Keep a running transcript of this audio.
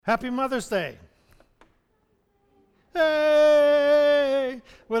Happy Mother's Day. Hey!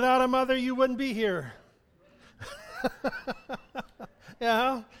 Without a mother, you wouldn't be here.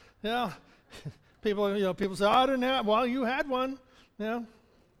 Yeah, yeah. People say, I didn't have, well, you had one. Yeah.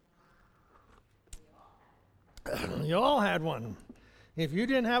 You all had one. If you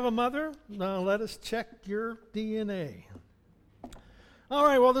didn't have a mother, let us check your DNA. All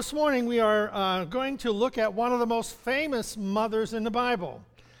right, well, this morning we are going to look at one of the most famous mothers in the Bible,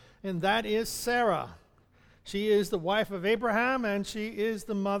 and that is Sarah. She is the wife of Abraham, and she is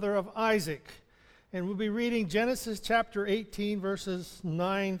the mother of Isaac. And we'll be reading Genesis chapter 18, verses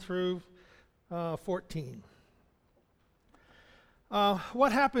 9 through 14.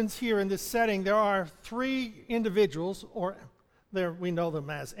 What happens here in this setting, there are three individuals, or we know them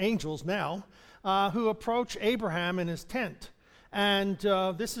as angels now, who approach Abraham in his tent. And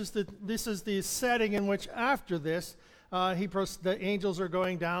this is the setting in which after this, the angels are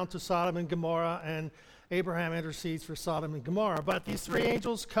going down to Sodom and Gomorrah, and Abraham intercedes for Sodom and Gomorrah. But these three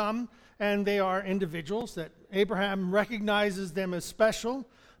angels come, and they are individuals that Abraham recognizes them as special,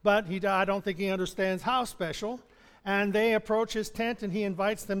 but I don't think he understands how special. And they approach his tent, and he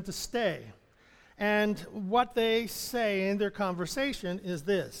invites them to stay. And what they say in their conversation is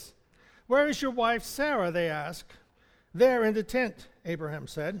this: "Where is your wife Sarah?" they ask. "There in the tent," Abraham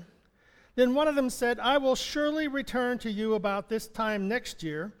said. Then one of them said, "I will surely return to you about this time next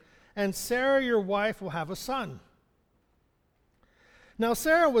year, and Sarah your wife will have a son." Now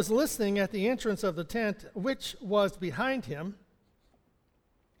Sarah was listening at the entrance of the tent, which was behind him.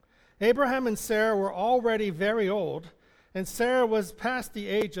 Abraham and Sarah were already very old, and Sarah was past the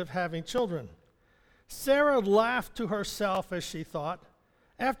age of having children. Sarah laughed to herself as she thought,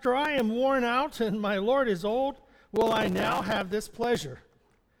 "After I am worn out and my Lord is old, will I now have this pleasure?"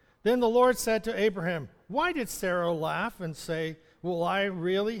 Then the Lord said to Abraham, "Why did Sarah laugh and say, 'Will I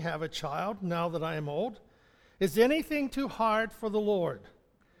really have a child now that I am old?' Is anything too hard for the Lord?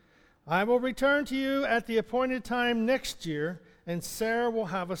 I will return to you at the appointed time next year, and Sarah will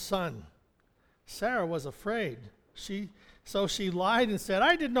have a son." Sarah was afraid. So she lied and said,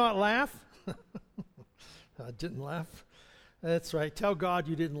 "I did not laugh." I didn't laugh. That's right. Tell God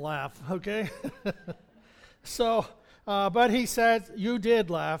you didn't laugh, okay? But he said, "You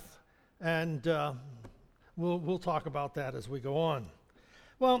did laugh," and we'll talk about that as we go on.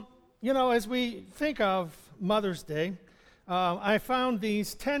 Well, as we think of Mother's Day, I found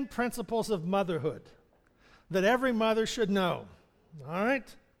these 10 principles of motherhood that every mother should know. All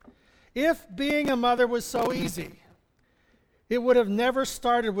right? If being a mother was so easy, it would have never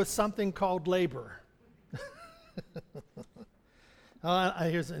started with something called labor.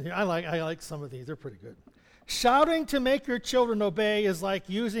 I like some of these. They're pretty good. Shouting to make your children obey is like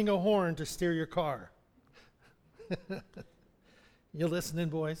using a horn to steer your car. You listening,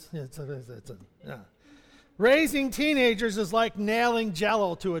 boys? Yeah. Raising teenagers is like nailing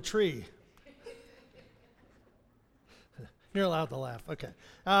Jell-O to a tree. You're allowed to laugh. Okay.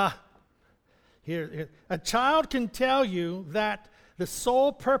 Here. A child can tell you that the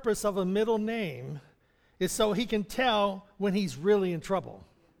sole purpose of a middle name is so he can tell when he's really in trouble.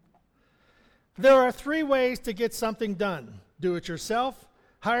 There are 3 ways to get something done: do it yourself,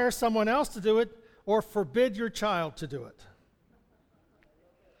 hire someone else to do it, or forbid your child to do it.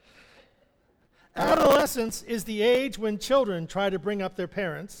 Adolescence is the age when children try to bring up their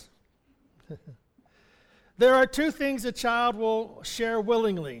parents. There are 2 things a child will share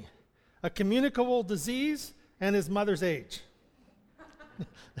willingly: a communicable disease and his mother's age.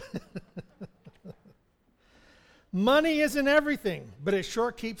 Money isn't everything, but it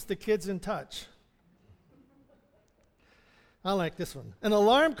sure keeps the kids in touch. I like this one. An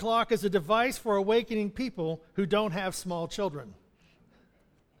alarm clock is a device for awakening people who don't have small children.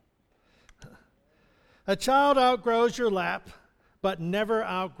 A child outgrows your lap, but never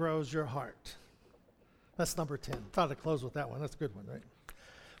outgrows your heart. That's number 10. Thought I'd close with that one. That's a good one, right?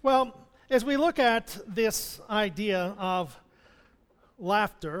 Well, as we look at this idea of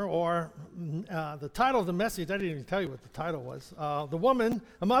laughter, or the title of the message, I didn't even tell you what the title was.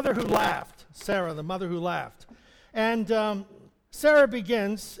 A mother who laughed. Sarah, the mother who laughed. And Sarah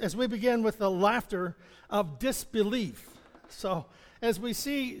begins, as we begin, with the laughter of disbelief. So as we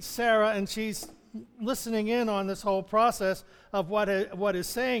see Sarah, and she's listening in on this whole process of what is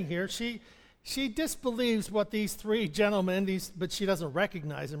saying here, she disbelieves what these 3 gentlemen, but she doesn't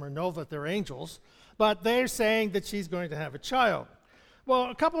recognize them or know that they're angels, but they're saying that she's going to have a child.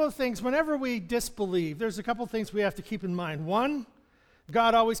 Well, a couple of things. Whenever we disbelieve, there's a couple of things we have to keep in mind. 1,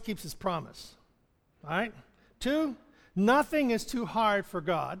 God always keeps his promise. All right? 2, nothing is too hard for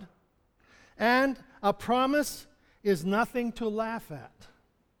God. And a promise is nothing to laugh at.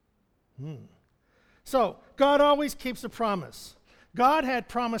 So, God always keeps a promise. God had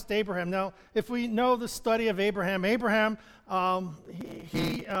promised Abraham. Now, if we know the study of Abraham, he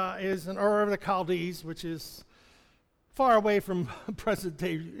is in Ur of the Chaldees, which is far away from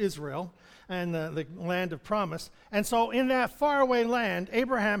present-day Israel and the land of promise. And so in that faraway land,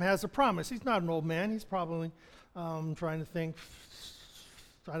 Abraham has a promise. He's not an old man. He's probably, trying to think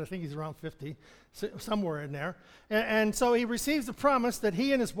he's around 50, somewhere in there. And so he receives the promise that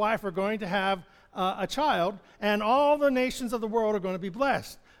he and his wife are going to have a child, and all the nations of the world are going to be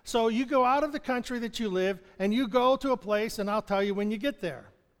blessed. So you go out of the country that you live, and you go to a place, and I'll tell you when you get there.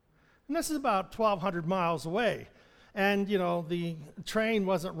 And this is about 1,200 miles away. And, the train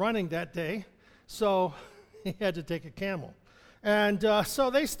wasn't running that day, so he had to take a camel. And so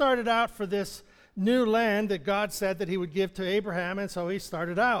they started out for this new land that God said that he would give to Abraham, and so he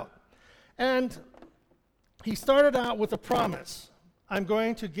started out. And he started out with a promise. I'm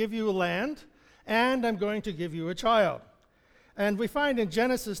going to give you a land, and I'm going to give you a child. And we find in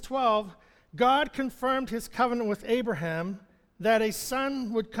Genesis 12, God confirmed his covenant with Abraham that a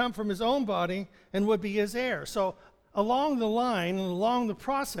son would come from his own body and would be his heir. So along the line and along the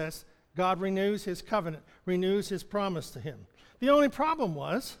process, God renews his covenant, renews his promise to him. The only problem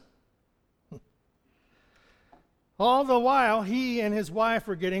was, all the while, he and his wife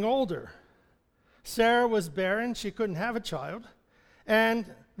were getting older. Sarah was barren. She couldn't have a child.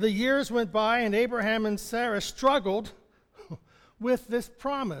 And the years went by, and Abraham and Sarah struggled with this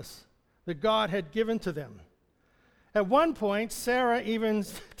promise that God had given to them. At one point, Sarah even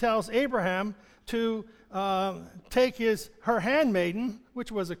tells Abraham to take her handmaiden,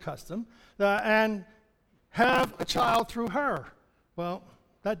 which was a custom, and have a child through her. Well,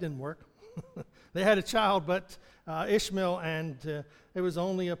 that didn't work. They had a child, but Ishmael, and it was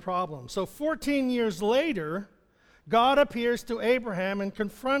only a problem. So 14 years later, God appears to Abraham and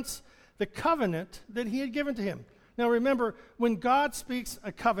confronts the covenant that he had given to him. Now remember, when God speaks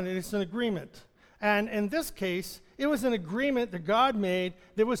a covenant, it's an agreement. And in this case, it was an agreement that God made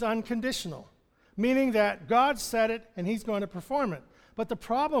that was unconditional, meaning that God said it and he's going to perform it. But the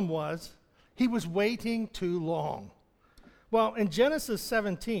problem was, he was waiting too long. Well, in Genesis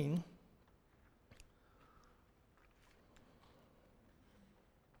 17,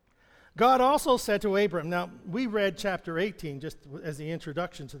 God also said to Abram, now we read chapter 18 just as the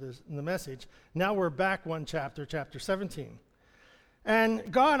introduction to this in the message. Now we're back one chapter, chapter 17.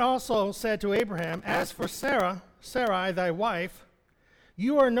 And God also said to Abraham, as for Sarai, thy wife,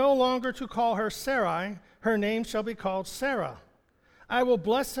 you are no longer to call her Sarai, her name shall be called Sarah. I will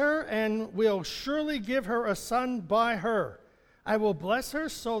bless her and will surely give her a son by her. I will bless her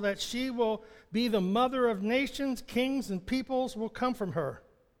so that she will be the mother of nations, kings and peoples will come from her.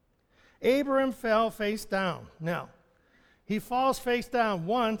 Abram fell face down. Now, he falls face down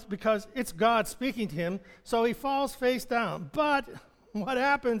once because it's God speaking to him, so he falls face down. But what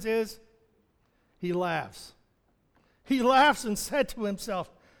happens is he laughs. He laughs and said to himself,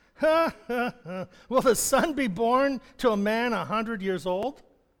 will the son be born to a man 100 years old?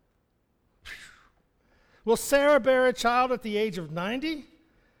 Will Sarah bear a child at the age of 90?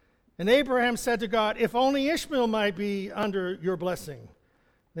 And Abraham said to God, if only Ishmael might be under your blessing.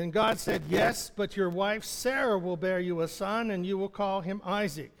 Then God said, yes, but your wife Sarah will bear you a son, and you will call him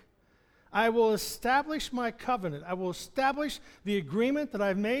Isaac. I will establish my covenant. I will establish the agreement that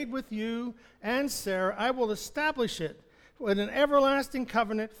I've made with you and Sarah. I will establish it with an everlasting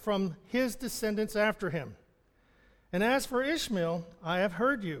covenant from his descendants after him. And as for Ishmael, I have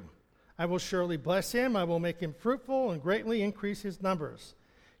heard you. I will surely bless him. I will make him fruitful and greatly increase his numbers.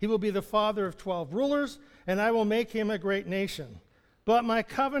 He will be the father of 12 rulers, and I will make him a great nation. But my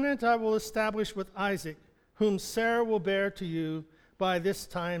covenant I will establish with Isaac, whom Sarah will bear to you by this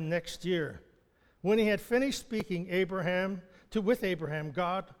time next year. When he had finished speaking with Abraham,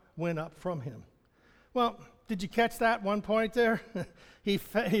 God went up from him. Well, did you catch that one point there?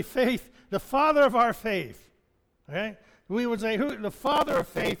 Faith, the father of our faith. Okay? We would say the father of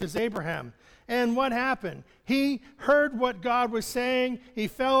faith is Abraham. And what happened? He heard what God was saying, he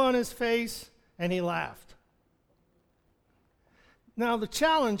fell on his face, and he laughed. Now, the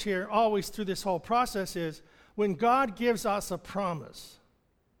challenge here, always through this whole process, is when God gives us a promise,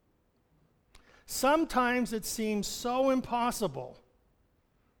 sometimes it seems so impossible,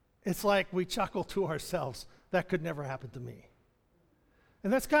 it's like we chuckle to ourselves, that could never happen to me.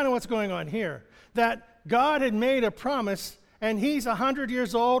 And that's kind of what's going on here, that God had made a promise, and he's 100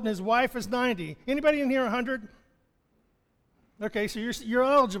 years old, and his wife is 90. Anybody in here 100? Okay, so you're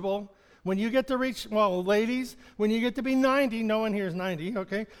eligible. When you get to reach, well, ladies, when you get to be 90, no one here is 90,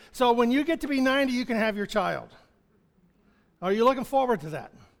 okay? So when you get to be 90, you can have your child. Are you looking forward to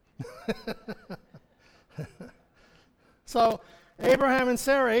that? So Abraham and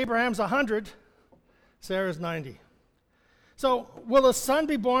Sarah, Abraham's 100, Sarah's 90. So will a son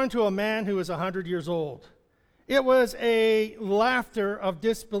be born to a man who is 100 years old? It was a laughter of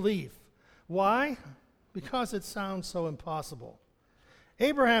disbelief. Why? Because it sounds so impossible.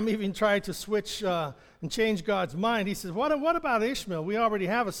 Abraham even tried to switch and change God's mind. He says, what about Ishmael? We already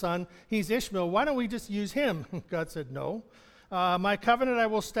have a son. He's Ishmael. Why don't we just use him? God said, no. My covenant I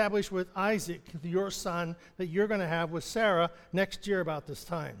will establish with Isaac, your son, that you're going to have with Sarah next year about this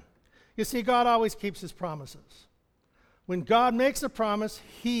time. You see, God always keeps his promises. When God makes a promise,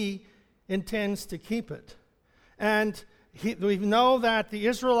 he intends to keep it. And we know that the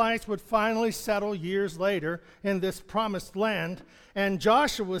Israelites would finally settle years later in this promised land. And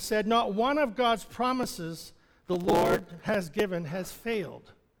Joshua said, not one of God's promises the Lord has given has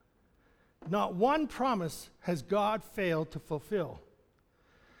failed. Not one promise has God failed to fulfill.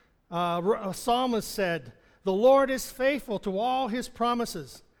 A psalmist said, the Lord is faithful to all his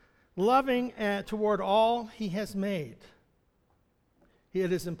promises, loving toward all he has made.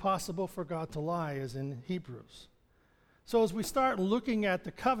 It is impossible for God to lie, as in Hebrews. So as we start looking at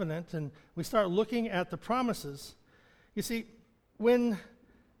the covenant and we start looking at the promises, you see, when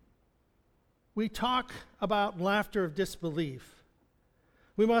we talk about laughter of disbelief,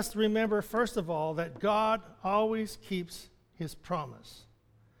 we must remember, first of all, that God always keeps his promise.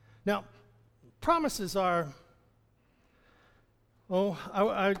 Now, promises are,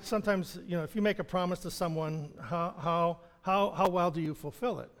 I sometimes, if you make a promise to someone, how well do you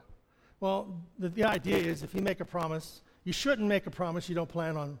fulfill it? Well, the idea is if you make a promise, you shouldn't make a promise you don't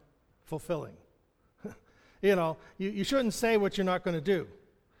plan on fulfilling. You shouldn't say what you're not going to do.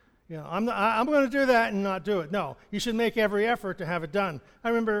 I'm going to do that and not do it. No, you should make every effort to have it done. I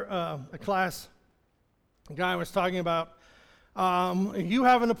remember a class, a guy was talking about, you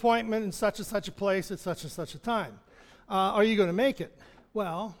have an appointment in such and such a place at such and such a time. Are you going to make it?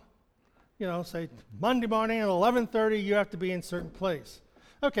 Well, say Monday morning at 11:30, you have to be in a certain place.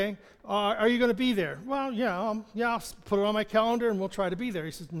 Okay, are you going to be there? Well, I'll put it on my calendar and we'll try to be there.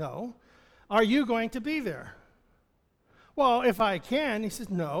 He says, no. Are you going to be there? Well, if I can, he says,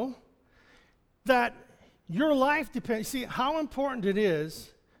 no. That your life depends, see, how important it is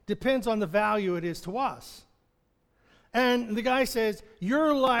depends on the value it is to us. And the guy says,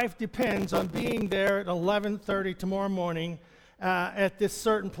 your life depends on being there at 11:30 tomorrow morning at this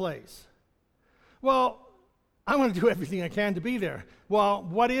certain place. Well, I'm going to do everything I can to be there. Well,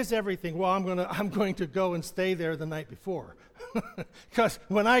 what is everything? Well, I'm going to go and stay there the night before. Because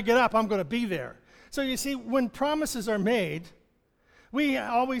when I get up, I'm going to be there. So you see, when promises are made, we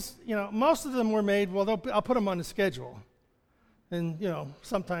always, most of them were made, well, I'll put them on the schedule. And,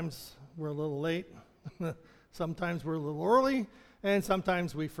 sometimes we're a little late. Sometimes we're a little early. And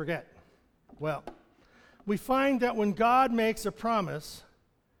sometimes we forget. Well, we find that when God makes a promise,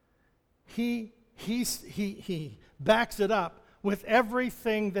 He backs it up with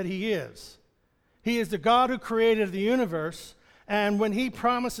everything that he is. He is the God who created the universe, and when he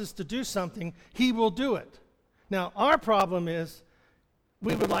promises to do something, he will do it. Now, our problem is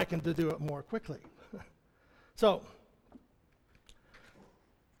we would like him to do it more quickly. So,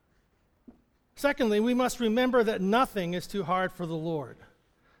 secondly, we must remember that nothing is too hard for the Lord.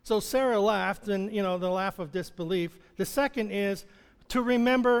 So Sarah laughed, and, the laugh of disbelief. The second is to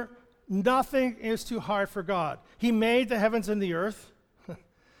remember nothing is too hard for God. He made the heavens and the earth.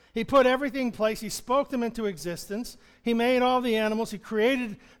 He put everything in place. He spoke them into existence. He made all the animals. He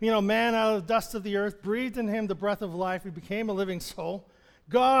created, man out of the dust of the earth, breathed in him the breath of life. He became a living soul.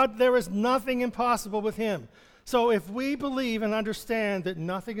 God, there is nothing impossible with him. So if we believe and understand that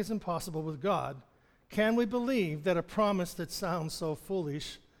nothing is impossible with God, can we believe that a promise that sounds so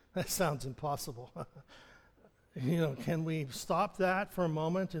foolish, that sounds impossible? Can we stop that for a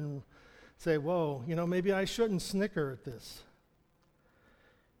moment and say, whoa, maybe I shouldn't snicker at this.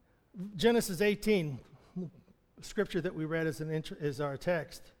 Genesis 18, scripture that we read is our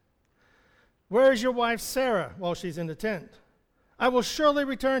text. Where is your wife Sarah? Well, she's in the tent. I will surely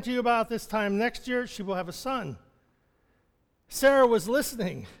return to you about this time next year. She will have a son. Sarah was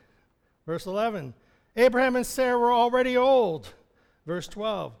listening. Verse 11. Abraham and Sarah were already old. Verse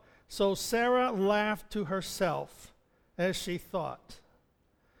 12. So Sarah laughed to herself as she thought.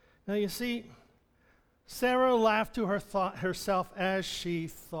 Now you see, Sarah laughed to herself as she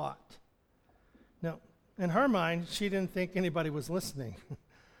thought. Now, in her mind, she didn't think anybody was listening.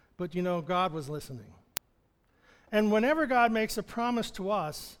 But God was listening. And whenever God makes a promise to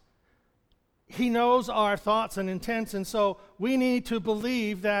us, he knows our thoughts and intents, and so we need to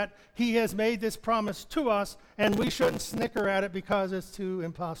believe that he has made this promise to us, and we shouldn't snicker at it because it's too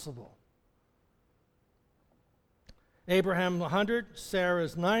impossible. Abraham 100, Sarah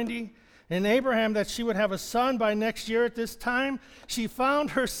is 90. And Abraham, that she would have a son by next year at this time, she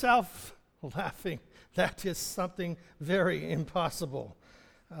found herself laughing. That is something very impossible.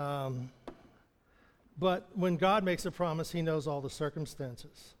 But when God makes a promise, he knows all the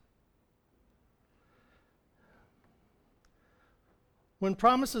circumstances. When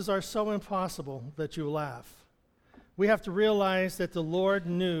promises are so impossible that you laugh, we have to realize that the Lord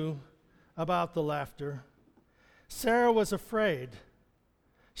knew about the laughter. Sarah was afraid.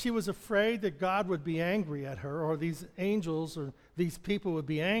 She was afraid that God would be angry at her, or these angels or these people would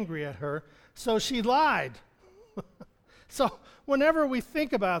be angry at her, so she lied. So whenever we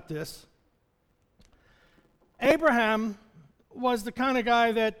think about this, Abraham was the kind of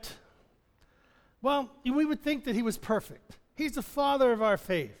guy that, well, we would think that he was perfect. He's the father of our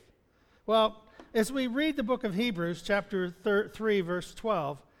faith. Well, as we read the book of Hebrews, chapter 3, verse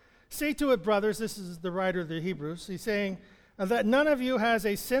 12, see to it, brothers, this is the writer of the Hebrews, he's saying, that none of you has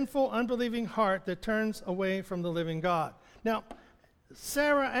a sinful, unbelieving heart that turns away from the living God. Now,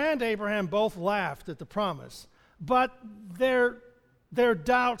 Sarah and Abraham both laughed at the promise, but their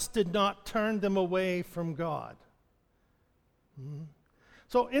doubts did not turn them away from God. Mm-hmm.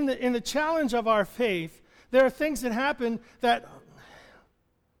 So in the challenge of our faith, there are things that happen that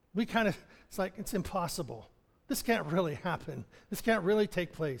we it's like, it's impossible. This can't really happen. This can't really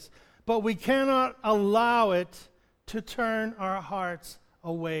take place. But we cannot allow it to turn our hearts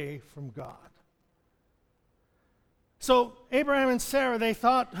away from God. So Abraham and Sarah,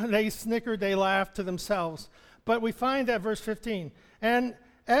 they snickered, they laughed to themselves. But we find that verse 15. And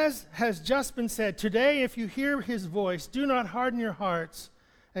as has just been said, today if you hear his voice, do not harden your hearts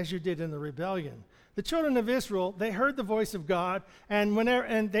as you did in the rebellion. The children of Israel, they heard the voice of God,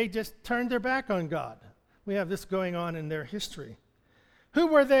 and they just turned their back on God. We have this going on in their history. Who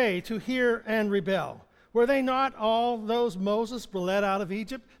were they to hear and rebel? Were they not all those Moses led out of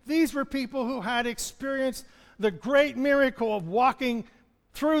Egypt? These were people who had experienced the great miracle of walking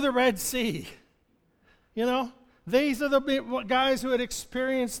through the Red Sea. You know, these are the guys who had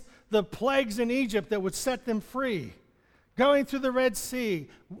experienced the plagues in Egypt that would set them free. Going through the Red Sea,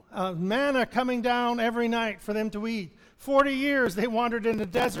 manna coming down every night for them to eat. 40 years they wandered in the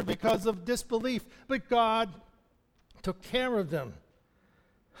desert because of disbelief, but God took care of them.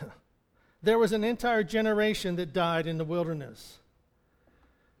 There was an entire generation that died in the wilderness.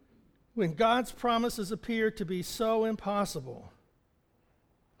 When God's promises appeared to be so impossible,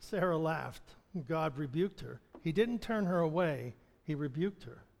 Sarah laughed. God rebuked her. He didn't turn her away. He rebuked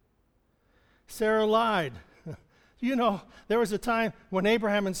her. Sarah lied. You know, there was a time when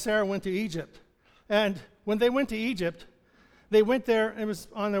Abraham and Sarah went to Egypt. And when they went to Egypt, they went there, it was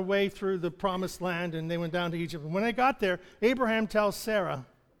on their way through the promised land, and they went down to Egypt. And when they got there, Abraham tells Sarah,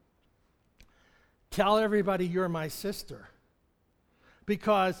 tell everybody you're my sister,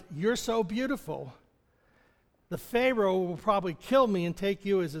 because you're so beautiful, the Pharaoh will probably kill me and take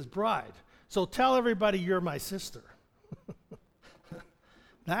you as his bride. So tell everybody you're my sister.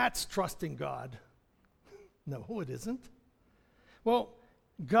 That's trusting God. No, it isn't. Well,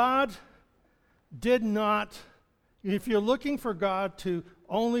 God did not, if you're looking for God to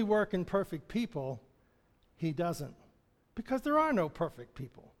only work in perfect people, he doesn't. Because there are no perfect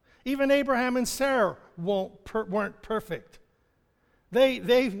people. Even Abraham and Sarah weren't perfect.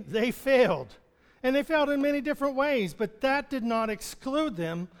 They failed. And they failed in many different ways, but that did not exclude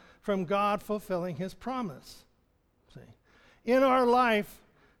them from God fulfilling his promise. See? In our life,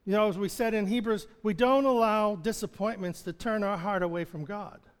 you know, as we said in Hebrews, we don't allow disappointments to turn our heart away from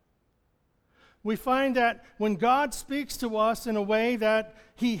God. We find that when God speaks to us in a way that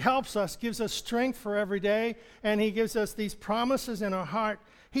he helps us, gives us strength for every day, and he gives us these promises in our heart,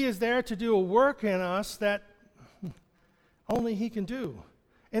 he is there to do a work in us that only he can do.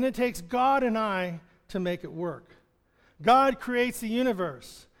 And it takes God and I to make it work. God creates the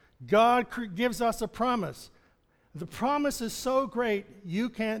universe. God gives us a promise. The promise is so great, you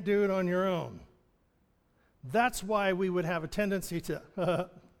can't do it on your own. That's why we would have a tendency to,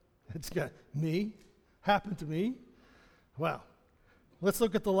 it's got me, happened to me. Well, let's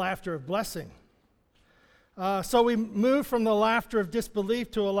look at the laughter of blessing. So we move from the laughter of disbelief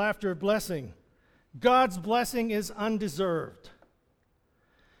to a laughter of blessing. God's blessing is undeserved.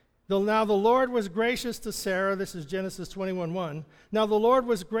 Now the Lord was gracious to Sarah. This is Genesis 21:1. Now the Lord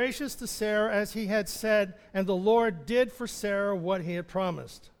was gracious to Sarah as he had said, and the Lord did for Sarah what he had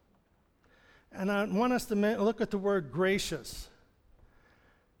promised. And I want us to look at the word gracious.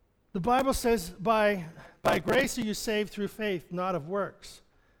 The Bible says, by grace are you saved through faith, not of works.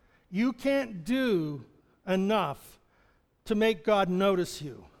 You can't do enough to make God notice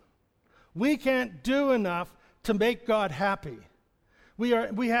you. We can't do enough to make God happy. We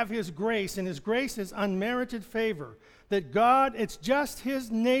have his grace, and his grace is unmerited favor. That God, it's just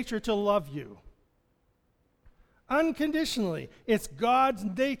his nature to love you. Unconditionally. It's God's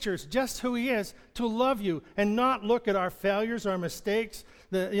nature, it's just who he is, to love you and not look at our failures, our mistakes,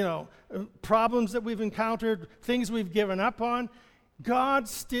 the problems that we've encountered, things we've given up on. God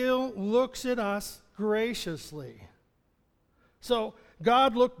still looks at us graciously. So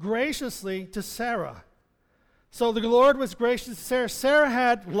God looked graciously to Sarah. So the Lord was gracious to Sarah. Sarah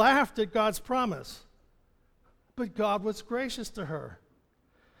had laughed at God's promise, but God was gracious to her.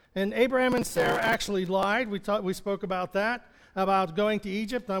 And Abraham and Sarah actually lied. We spoke about that, about going to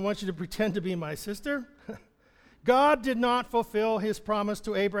Egypt. I want you to pretend to be my sister. God did not fulfill his promise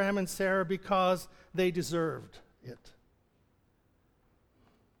to Abraham and Sarah because they deserved it,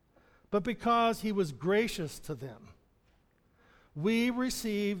 but because he was gracious to them. We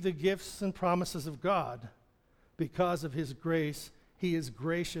receive the gifts and promises of God because of his grace. He is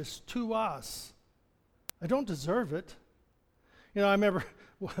gracious to us. I don't deserve it. I remember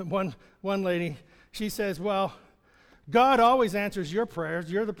one lady, she says, well, God always answers your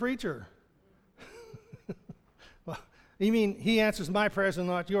prayers. You're the preacher. Well, you mean he answers my prayers and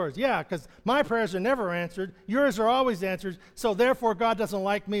not yours? Yeah, because my prayers are never answered. Yours are always answered. So therefore, God doesn't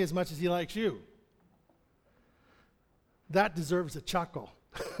like me as much as he likes you. That deserves a chuckle.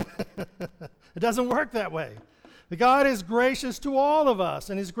 It doesn't work that way. God is gracious to all of us,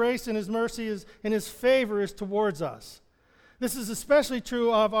 and his grace and his mercy and his favor is towards us. This is especially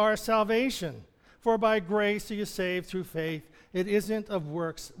true of our salvation. For by grace are you saved through faith. It isn't of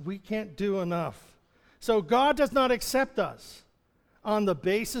works. We can't do enough. So God does not accept us on the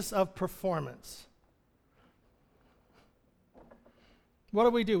basis of performance.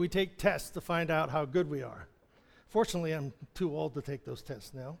 What do? We take tests to find out how good we are. Fortunately, I'm too old to take those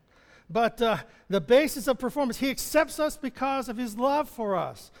tests now. But the basis of performance, he accepts us because of his love for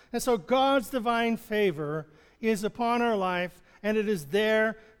us. And so God's divine favor is upon our life, and it is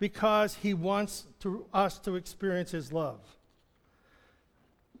there because he wants us to experience his love.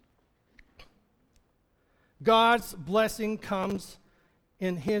 God's blessing comes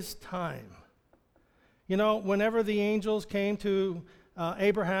in his time. Whenever the angels came to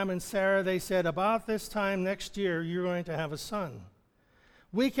Abraham and Sarah, they said, about this time next year, you're going to have a son.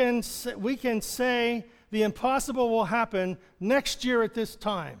 We can say the impossible will happen next year at this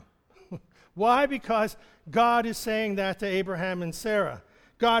time. Why? Because God is saying that to Abraham and Sarah.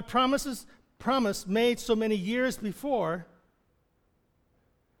 God promise made so many years before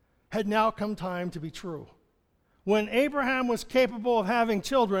had now come time to be true. When Abraham was capable of having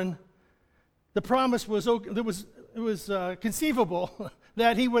children, the promise was conceivable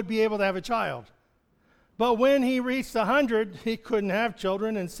that he would be able to have a child. But when he reached 100, he couldn't have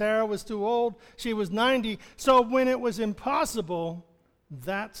children, and Sarah was too old. She was 90. So when it was impossible,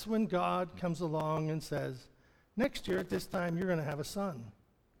 that's when God comes along and says, next year at this time, you're going to have a son.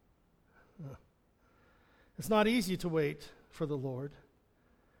 It's not easy to wait for the Lord.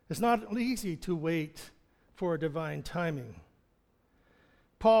 It's not easy to wait for divine timing.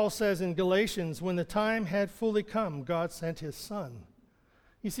 Paul says in Galatians, when the time had fully come, God sent his son.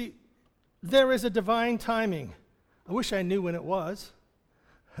 You see, there is a divine timing. I wish I knew when it was.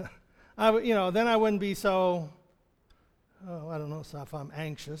 Then I wouldn't be so, so if I'm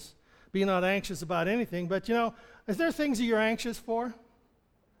anxious. Be not anxious about anything, but is there things that you're anxious for?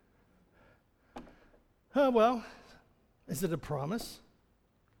 Is it a promise?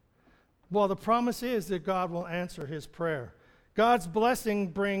 Well, the promise is that God will answer his prayer. God's blessing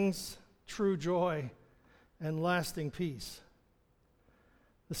brings true joy and lasting peace.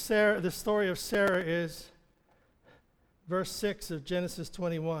 The story of Sarah is verse 6 of Genesis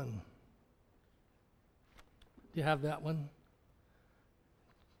 21. Do you have that one?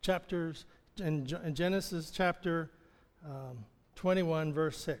 Chapters in Genesis chapter 21,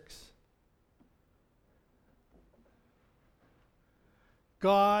 verse 6.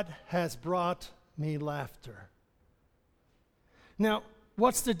 God has brought me laughter. Now,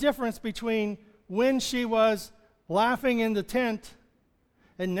 what's the difference between when she was laughing in the tent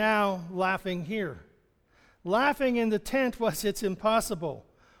and now laughing here? Laughing in the tent was, it's impossible.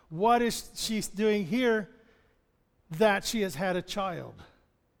 What is she doing here? That she has had a child.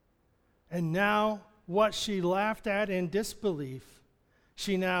 And now what she laughed at in disbelief,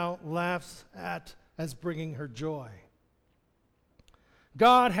 she now laughs at as bringing her joy.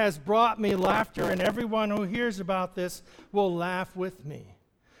 God has brought me laughter, and everyone who hears about this will laugh with me.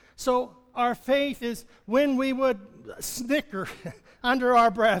 So our faith is when we would snicker under our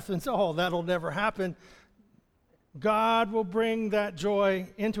breath and say, oh, that'll never happen. God will bring that joy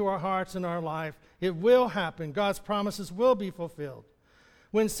into our hearts and our life. It will happen. God's promises will be fulfilled.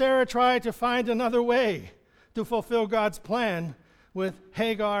 When Sarah tried to find another way to fulfill God's plan with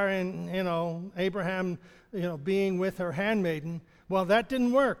Hagar and, Abraham, being with her handmaiden, well, that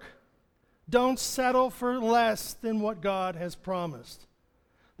didn't work. Don't settle for less than what God has promised.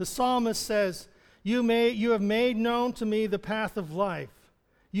 The psalmist says, You have made known to me the path of life.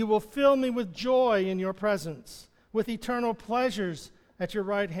 You will fill me with joy in your presence, with eternal pleasures at your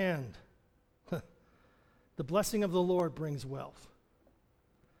right hand. The blessing of the Lord brings wealth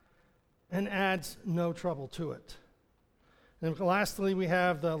and adds no trouble to it. And lastly, we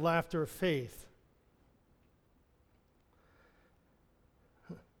have the laughter of faith.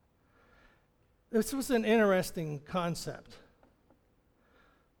 This was an interesting concept.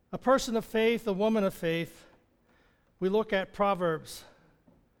 A person of faith, a woman of faith, we look at Proverbs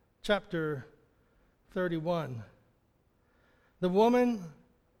chapter 31. The woman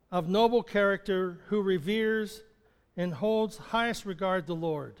of noble character who reveres and holds highest regard the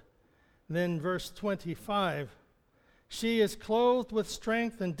Lord. Then verse 25, she is clothed with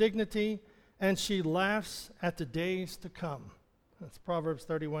strength and dignity, and she laughs at the days to come. That's Proverbs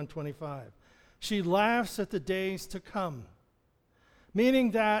 31:25. She laughs at the days to come,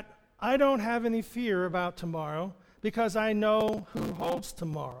 meaning that I don't have any fear about tomorrow because I know who holds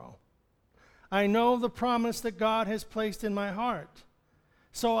tomorrow. I know the promise that God has placed in my heart.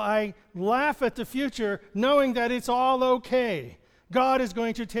 So I laugh at the future knowing that it's all okay. God is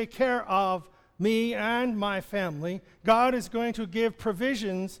going to take care of me and my family. God is going to give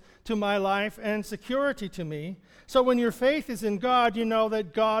provisions to my life and security to me. So when your faith is in God, you know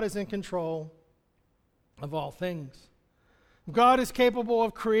that God is in control of all things. God is capable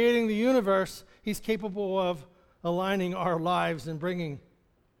of creating the universe. He's capable of aligning our lives and bringing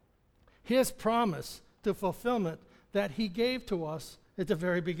His promise to fulfillment that He gave to us at the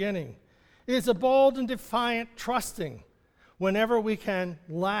very beginning. It is a bold and defiant trusting whenever we can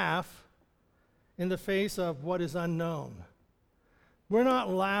laugh in the face of what is unknown. We're not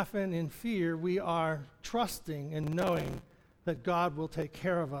laughing in fear. We are trusting and knowing that God will take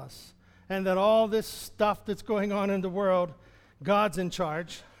care of us and that all this stuff that's going on in the world, God's in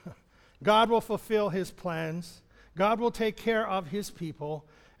charge. God will fulfill His plans. God will take care of His people.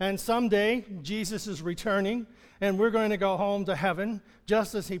 And someday, Jesus is returning, and we're going to go home to heaven,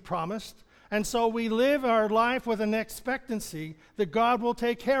 just as He promised. And so we live our life with an expectancy that God will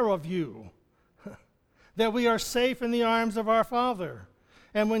take care of you, that we are safe in the arms of our Father.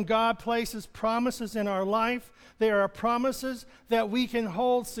 And when God places promises in our life, they are promises that we can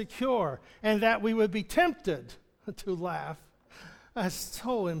hold secure, and that we would be tempted to laugh. That's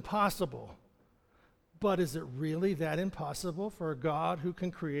so impossible. But is it really that impossible for a God who can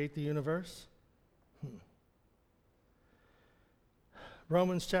create the universe?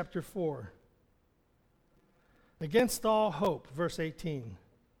 Romans chapter 4. Against all hope, verse 18.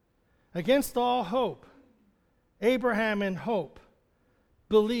 Against all hope, Abraham in hope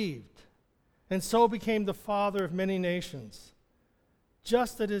believed, and so became the father of many nations.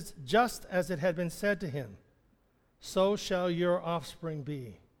 Just as it had been said to him, so shall your offspring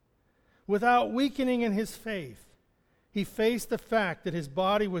be. Without weakening in his faith, he faced the fact that his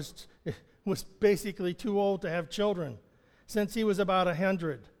body was basically too old to have children, since he was about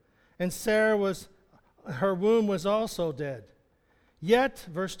 100, and her womb was also dead. Yet,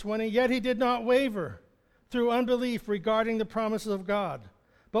 verse 20, yet he did not waver through unbelief regarding the promises of God,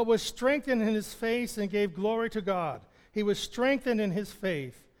 but was strengthened in his faith and gave glory to God. He was strengthened in his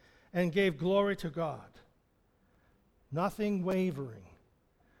faith and gave glory to God. Nothing wavering.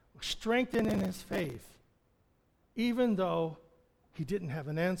 Strengthened in his faith, even though he didn't have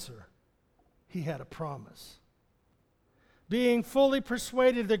an answer. He had a promise. Being fully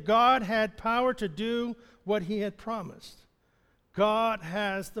persuaded that God had power to do what He had promised. God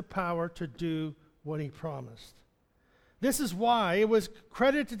has the power to do what He promised. This is why it was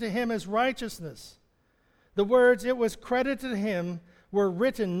credited to Him as righteousness. The words "it was credited to Him" were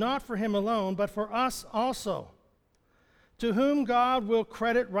written not for Him alone, but for us also, to whom God will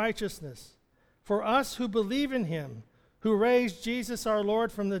credit righteousness, for us who believe in Him, who raised Jesus our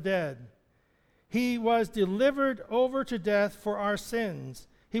Lord from the dead. He was delivered over to death for our sins.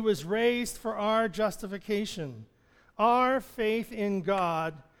 He was raised for our justification. Our faith in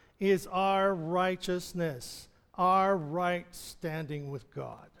God is our righteousness, our right standing with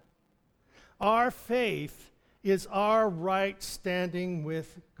God. Our faith is our right standing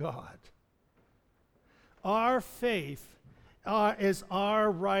with God. Our faith is our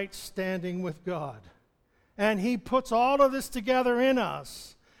right standing with God. And He puts all of this together in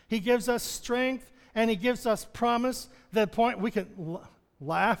us. He gives us strength and he gives us promise, that point we can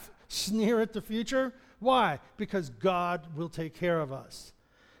laugh, sneer at the future. Why? Because God will take care of us.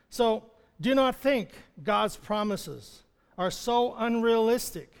 So do not think God's promises are so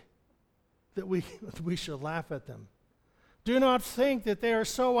unrealistic that we should laugh at them. Do not think that they are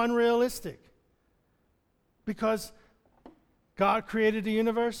so unrealistic. Because God created the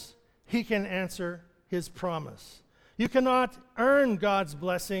universe, he can answer his promise. You cannot earn God's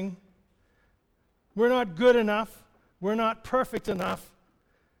blessing. We're not good enough. We're not perfect enough.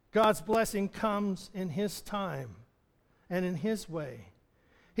 God's blessing comes in his time and in his way.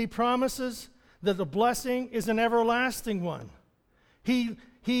 He promises that the blessing is an everlasting one. He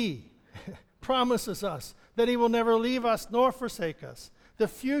promises us that he will never leave us nor forsake us. The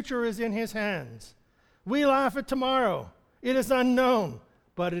future is in his hands. We laugh at tomorrow. It is unknown,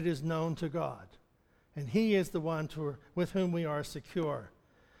 but it is known to God. And he is the one with whom we are secure.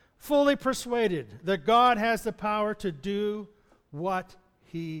 Fully persuaded that God has the power to do what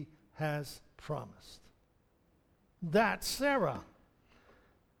he has promised. That's Sarah.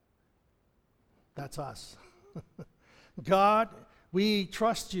 That's us. God, we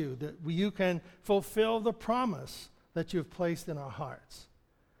trust you that you can fulfill the promise that you've placed in our hearts.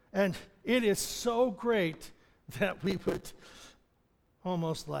 And it is so great that we would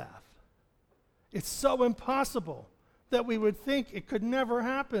almost laugh. It's so impossible that we would think it could never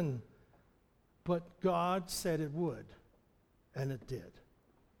happen. But God said it would, and it did.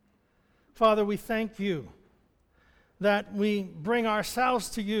 Father, we thank you that we bring ourselves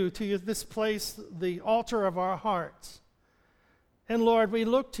to you, this place, the altar of our hearts. And Lord, we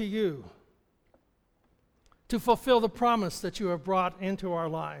look to you to fulfill the promise that you have brought into our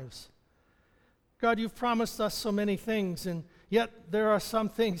lives. God, you've promised us so many things, and yet there are some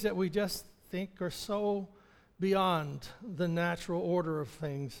things that we just think are so beyond the natural order of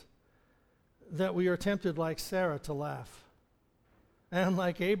things that we are tempted, like Sarah, to laugh, and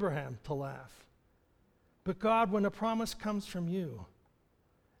like Abraham, to laugh. But God, when a promise comes from you,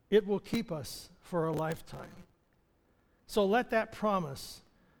 it will keep us for a lifetime. So let that promise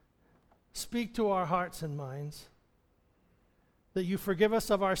speak to our hearts and minds, that you forgive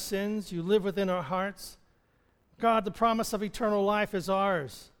us of our sins, you live within our hearts. God, the promise of eternal life is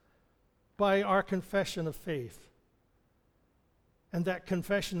ours by our confession of faith. And that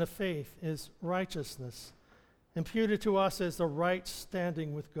confession of faith is righteousness, imputed to us as the right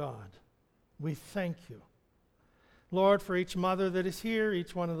standing with God. We thank you. Lord, for each mother that is here,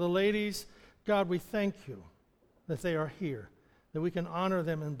 each one of the ladies, God, we thank you that they are here, that we can honor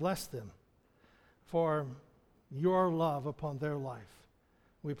them and bless them for your love upon their life.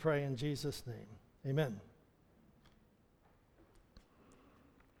 We pray in Jesus' name. Amen.